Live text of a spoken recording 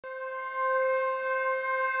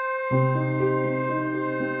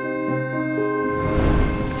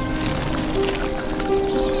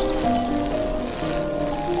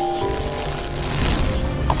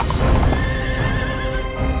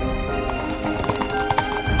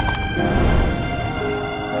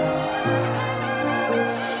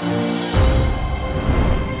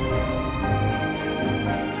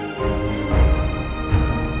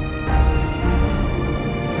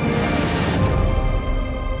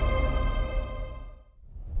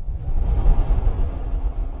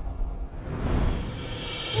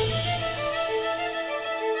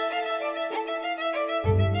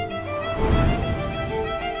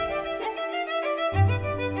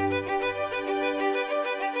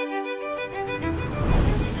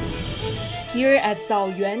Here at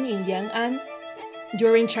Zaoyuan in Yan'an,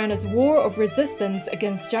 during China's war of resistance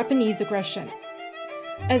against Japanese aggression,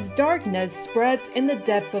 as darkness spreads in the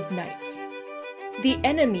depth of night, the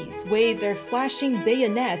enemies wave their flashing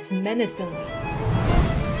bayonets menacingly.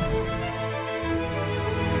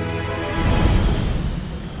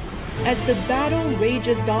 As the battle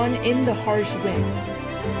rages on in the harsh winds,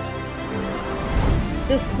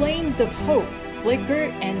 the flames of hope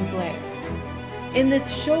flicker and glare. In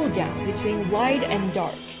this showdown between light and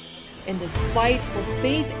dark, in this fight for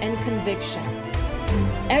faith and conviction,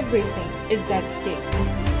 everything is at stake.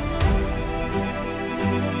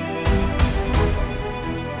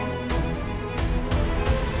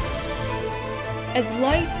 As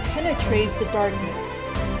light penetrates the darkness,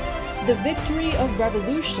 the victory of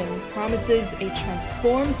revolution promises a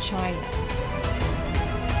transformed China.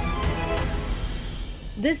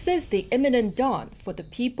 This is the imminent dawn for the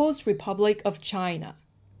People's Republic of China.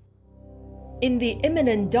 In the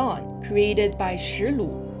imminent dawn created by Shi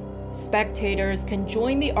Lu, spectators can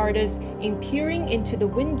join the artist in peering into the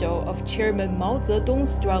window of Chairman Mao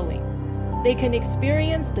Zedong's dwelling. They can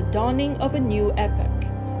experience the dawning of a new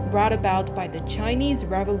epoch, brought about by the Chinese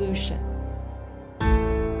Revolution.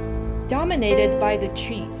 Dominated by the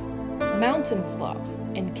trees, mountain slopes,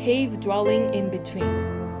 and cave dwelling in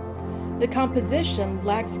between, the composition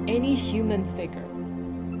lacks any human figure,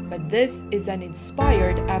 but this is an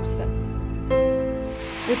inspired absence.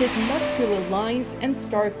 With his muscular lines and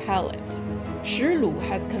stark palette, Shi Lu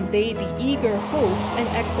has conveyed the eager hopes and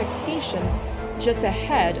expectations just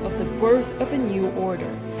ahead of the birth of a new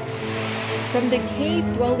order. From the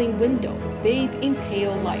cave-dwelling window bathed in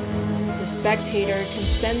pale light, the spectator can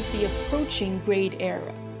sense the approaching great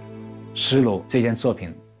era. 石鲁这件作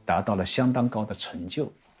品达到了相当高的成就，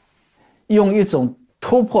用一种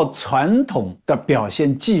突破传统的表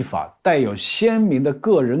现技法，带有鲜明的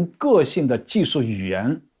个人个性的技术语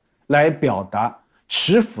言，来表达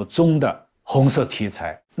持府中的红色题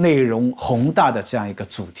材、内容宏大的这样一个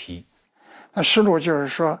主题。那石鲁就是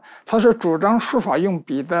说，他是主张书法用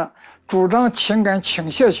笔的，主张情感倾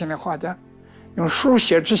泻型的画家，用书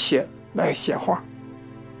写之写来写画，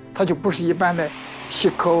他就不是一般的细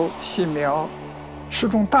抠细描，是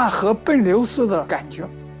种大河奔流似的感觉。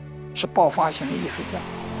 是爆发型的艺术家。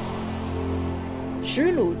Shi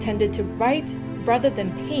Lu tended to write rather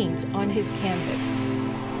than paint on his canvas.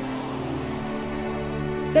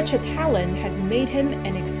 Such a talent has made him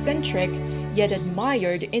an eccentric yet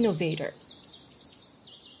admired innovator.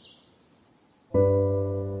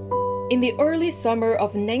 In the early summer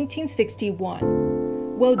of 1961,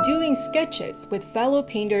 while doing sketches with fellow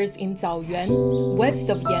painters in Zaoyuan, west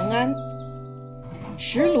of Yan'an,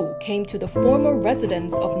 Shi Lu came to the former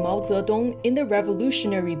residence of Mao Zedong in the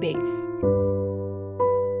revolutionary base.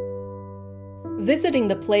 Visiting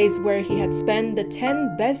the place where he had spent the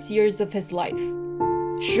 10 best years of his life,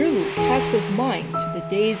 Shi Lu cast his mind to the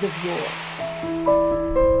days of yore.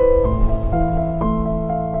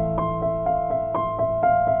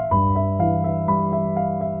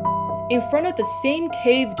 In front of the same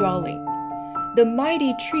cave dwelling, the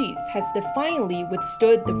mighty trees has defiantly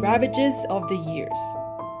withstood the ravages of the years.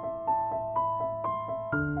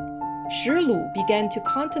 Shi Lu began to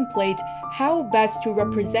contemplate how best to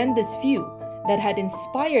represent this view that had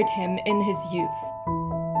inspired him in his youth.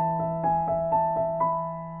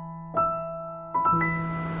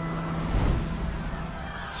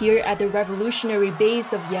 Here at the revolutionary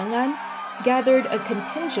base of Yan'an gathered a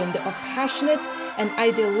contingent of passionate and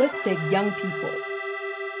idealistic young people.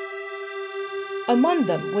 Among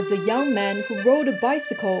them was a young man who rode a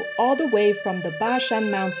bicycle all the way from the Bashan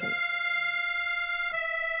Mountains.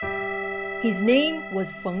 His name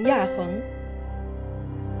was Feng Yaheng.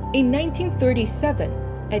 In 1937,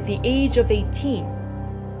 at the age of 18,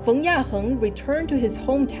 Feng Yaheng returned to his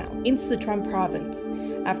hometown in Sichuan province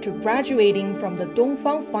after graduating from the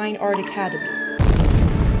Dongfang Fine Art Academy.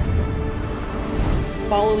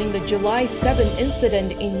 following the July 7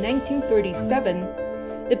 incident in 1937,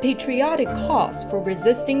 the patriotic cause for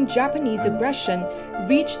resisting Japanese aggression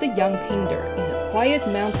reached the young painter in the quiet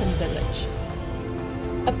mountain village.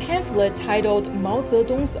 A pamphlet titled Mao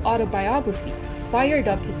Zedong's Autobiography fired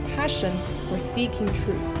up his passion for seeking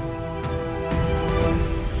truth.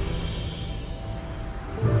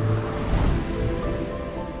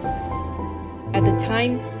 At the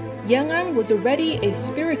time, Chang'an was already a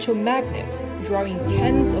spiritual magnet, drawing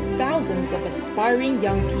tens of thousands of aspiring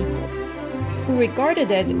young people, who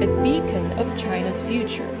regarded it a beacon of China's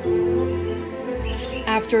future.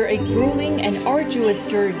 After a grueling and arduous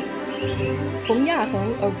journey, Feng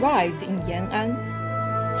Yaheng arrived in Chang'an.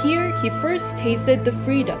 Here he first tasted the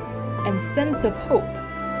freedom and sense of hope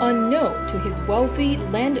unknown to his wealthy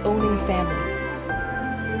land-owning family.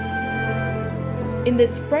 In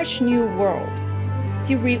this fresh new world,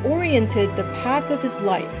 he reoriented the path of his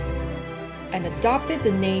life and adopted the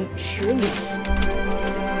name Shi Lu.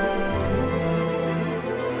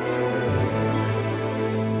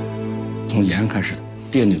 从延安开始，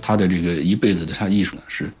奠定他的这个一辈子的他艺术呢，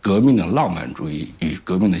是革命的浪漫主义与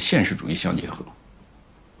革命的现实主义相结合。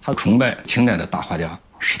他崇拜清代的大画家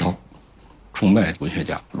石涛，崇拜文学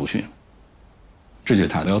家鲁迅，这就是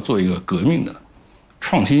他要做一个革命的、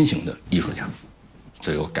创新型的艺术家，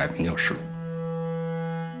所以我改名叫石鲁。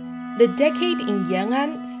 The decade in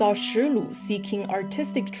Chang'an saw Shi Lu seeking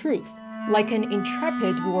artistic truth like an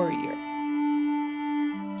intrepid warrior.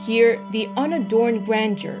 Here, the unadorned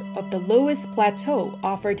grandeur of the lowest plateau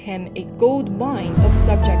offered him a gold mine of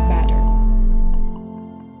subject matter.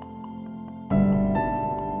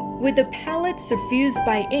 With a palette suffused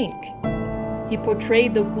by ink, he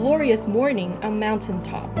portrayed the glorious morning on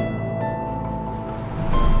mountaintop.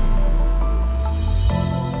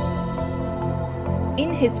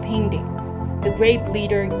 In his painting, the great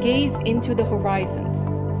leader gazed into the horizons,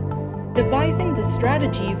 devising the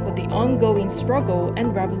strategy for the ongoing struggle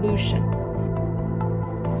and revolution.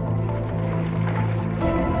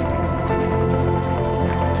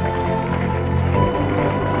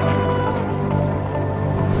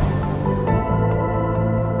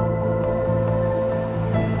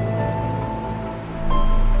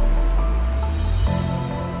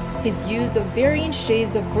 His use of varying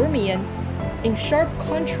shades of vermilion in sharp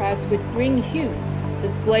contrast with green hues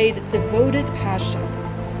displayed devoted passion.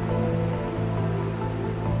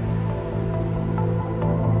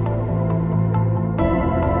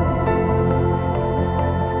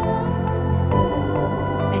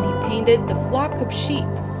 And he painted the flock of sheep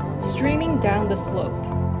streaming down the slope,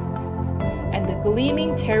 and the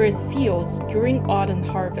gleaming terrace fields during autumn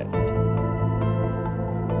harvest.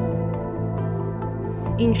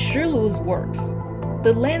 In Shi Lu's works,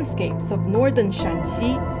 the landscapes of northern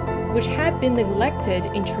Shanxi, which had been neglected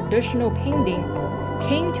in traditional painting,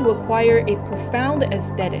 came to acquire a profound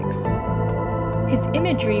aesthetics. His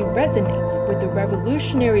imagery resonates with the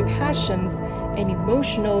revolutionary passions and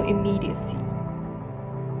emotional immediacy.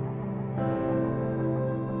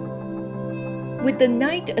 With the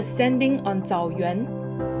night ascending on Zaoyuan,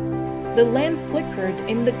 the lamp flickered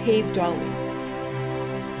in the cave dwelling.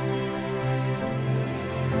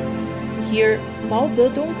 Here, Mao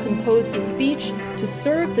Zedong composed a speech to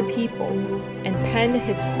serve the people and penned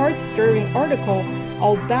his heart-stirring article,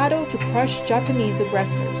 "Our Battle to Crush Japanese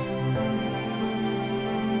Aggressors."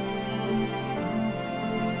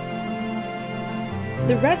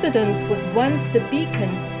 The residence was once the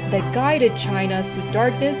beacon that guided China through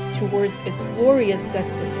darkness towards its glorious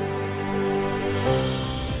destiny.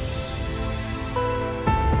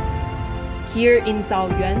 Here in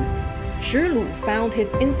Zaoyuan, Shi Lu found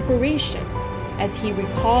his inspiration as he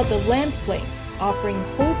recalled the lamp flames offering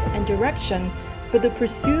hope and direction for the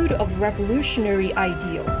pursuit of revolutionary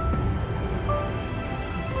ideals.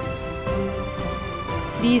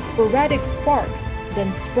 These sporadic sparks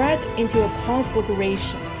then spread into a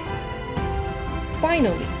conflagration.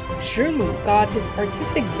 Finally, Shi Lu got his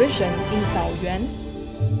artistic vision in Zaoyuan.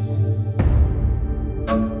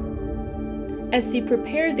 As he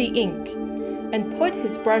prepared the ink and put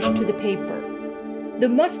his brush to the paper, the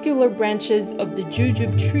muscular branches of the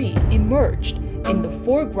jujube tree emerged in the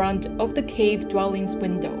foreground of the cave dwelling's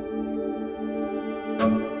window.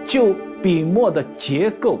 就笔墨的结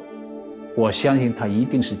构，我相信它一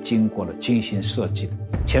定是经过了精心设计的。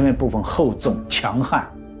前面部分厚重强悍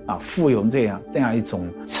啊，富有这样一种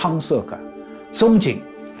苍色感。中景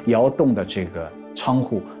摇动的这个窗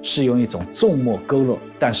户是用一种重墨勾勒，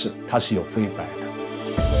但是它是有飞白的。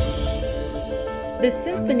 The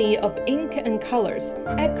symphony of ink and colors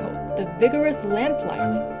echoed the vigorous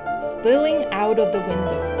lamplight spilling out of the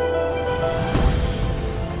window.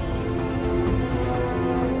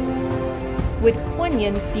 With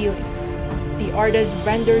poignant feelings, the artist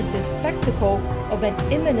rendered the spectacle of an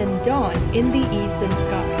imminent dawn in the eastern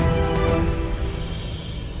sky.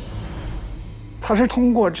 他是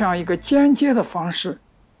通过这样一个间接的方式，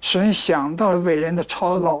使人想到了伟人的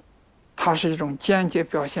操劳。它是一种间接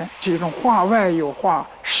表现，是一种画外有画、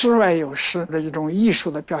诗外有诗的一种艺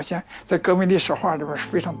术的表现，在革命历史画里边是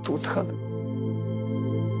非常独特的。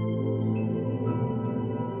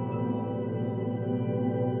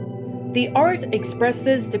The art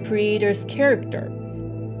expresses the creator's character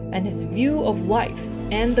and his view of life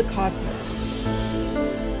and the cosmos.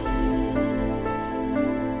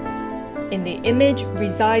 In the image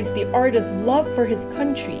resides the artist's love for his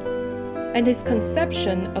country and his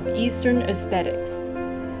conception of Eastern aesthetics.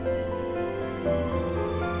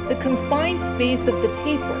 The confined space of the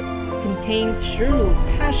paper contains Shi Lu's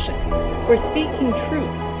passion for seeking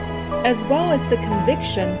truth, as well as the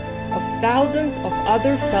conviction of thousands of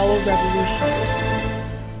other fellow revolutionaries.